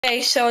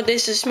Hey, so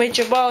this is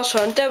Major Boss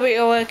from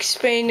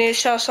WOXP News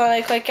Show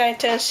Sonic like I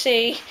can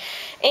see,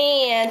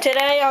 and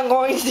today I'm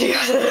going to do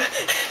the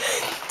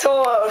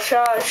tour of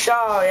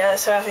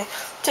yes, happy.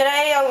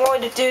 Today I'm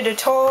going to do the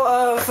tour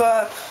of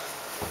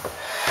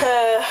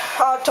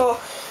auto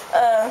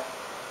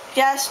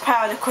gas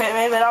powered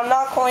equipment, but I'm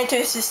not going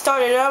to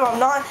start it up.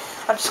 I'm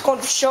just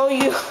going to show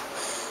you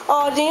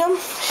all of them.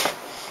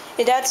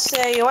 And that's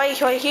a right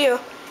here.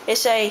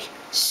 It's a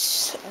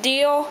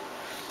steel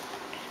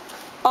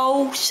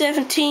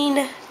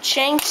 017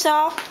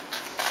 chainsaw,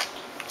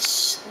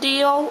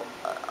 steel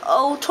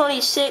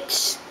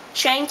 026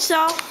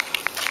 chainsaw,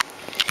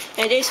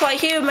 and this right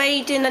here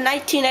made in the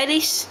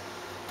 1980s.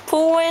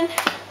 Pulling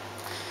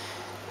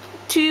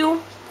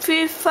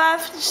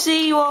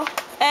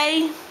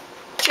 250A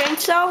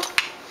chainsaw,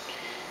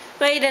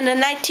 made in the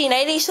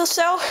 1980s or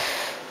so.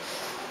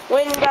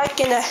 Went back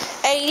in the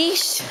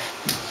 80s.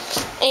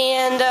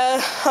 And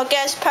our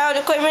gas powered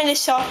equipment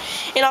is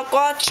in our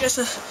garage, just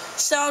a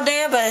cell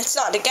there, but it's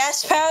not the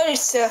gas powered,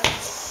 it's the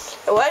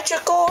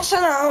electrical, so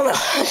I don't know.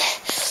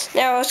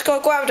 Now let's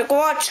go grab the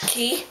garage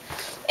key,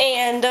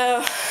 and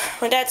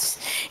that's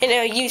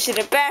using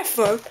the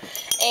bathroom,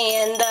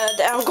 and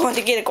I'm going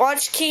to get a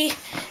garage key,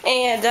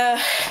 and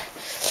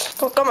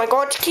got my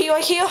garage key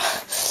right here,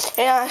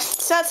 and it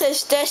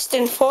says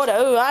destined for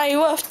the, I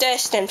love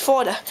destined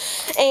for the,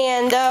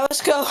 and let's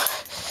go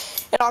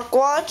in our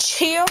garage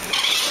here,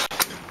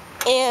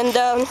 and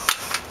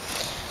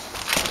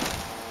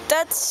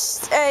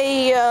that's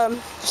a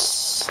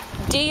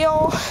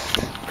steel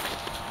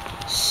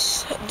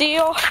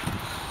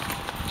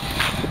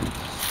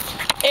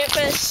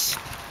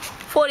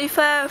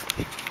FS45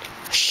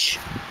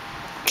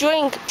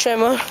 drink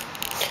trimmer.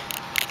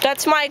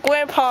 That's my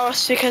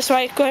grandpa's, because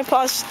my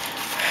grandpa's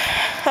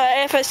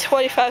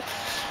FS45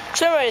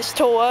 trimmer is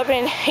tore up,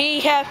 and he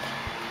had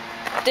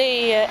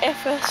the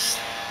FS.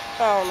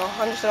 I don't know,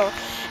 I just don't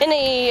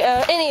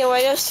know.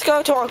 Anyway, let's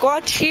go to our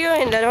garage here,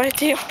 and then right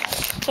here,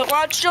 the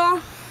garage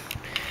door,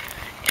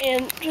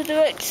 and to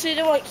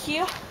the right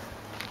here.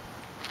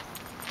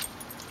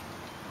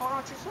 Hold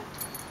on, just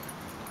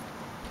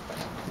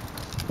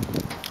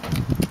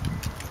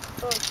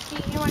a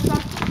key in my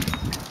pocket.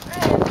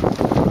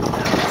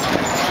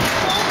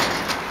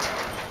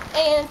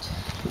 And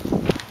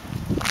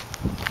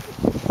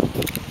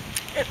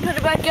put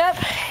it back up,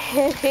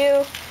 and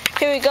here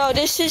we go.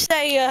 This is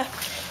a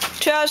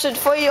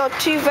 2003 or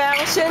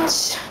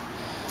 2000s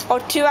or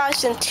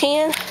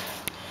 2010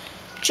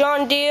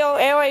 John Deere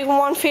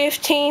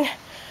LA115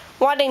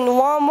 riding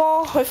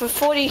lawnmower with a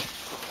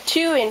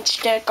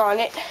 42-inch deck on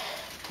it.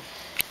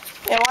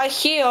 And right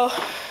here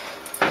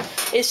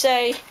is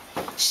a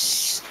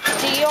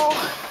Steel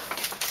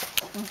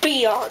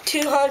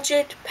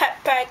BR200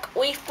 pack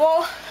leaf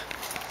blower.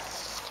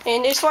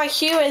 And this right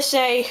here is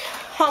a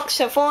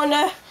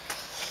Husqvarna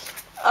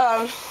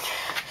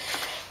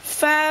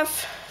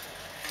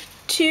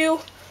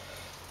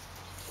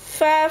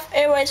 525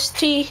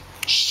 LST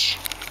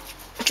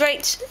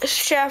straight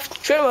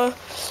shaft trimmer.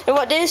 And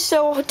what this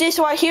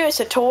right here is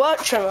a tool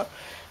trimmer.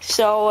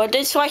 So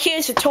this right here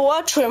is a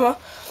tool trimmer.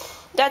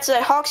 That's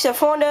a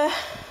Husqvarna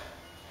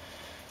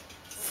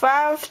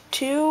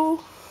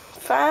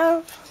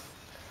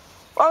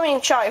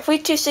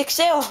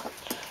 326L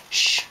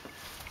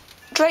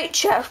straight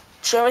shaft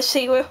trimmer.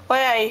 See where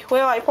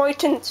I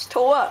pointed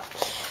tool up.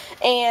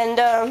 And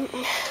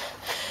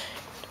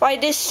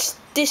right, this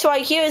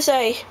right here is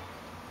a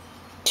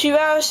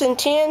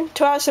 2010,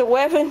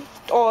 2011,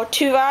 or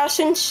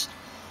 2000s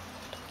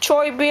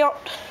Troy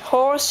built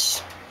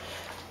horse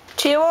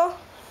tiller.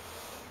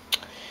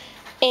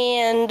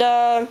 And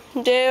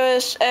there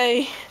is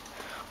a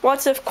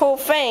lots of cool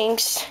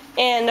things.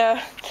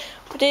 And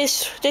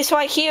this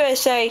right here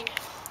is a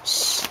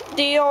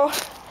Steel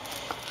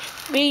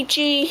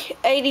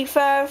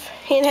BG85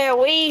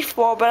 handheld leaf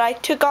blower, but I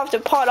took off the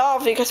part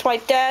off because my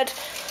dad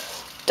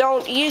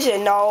don't use it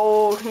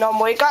no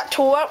more. It got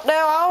tore up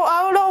now.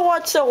 I don't know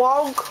what's so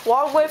wrong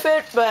with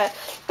it, but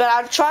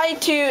I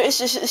tried to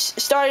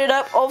start it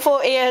up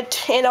over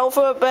and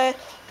over, but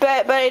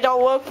it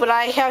don't work. But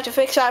I have to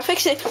fix it. I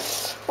fixed it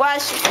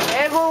last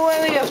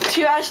February of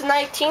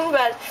 2019,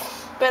 but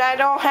I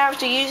don't have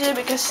to use it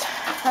because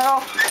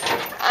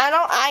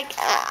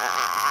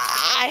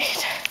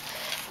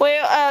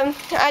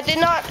I did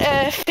not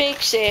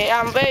fix it.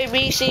 I'm very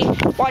busy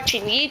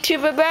watching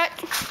YouTube about.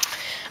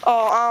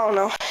 Oh, I don't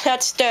know.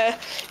 That's the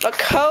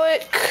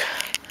McCulloch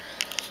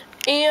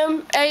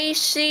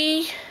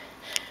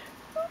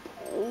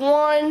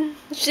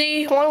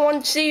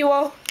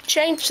MAC110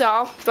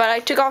 chainsaw, but I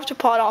took off the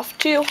part off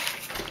too.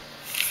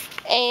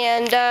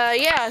 And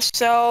yeah,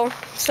 so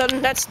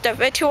that's the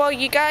video,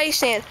 you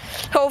guys, and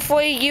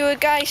hopefully you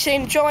guys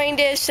enjoying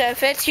this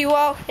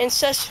video and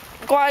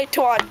subscribe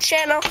to our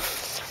channel.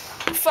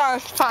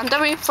 Fun,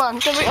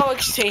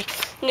 WOXT.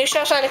 New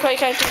show, Sonic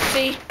like I can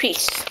see.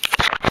 Peace.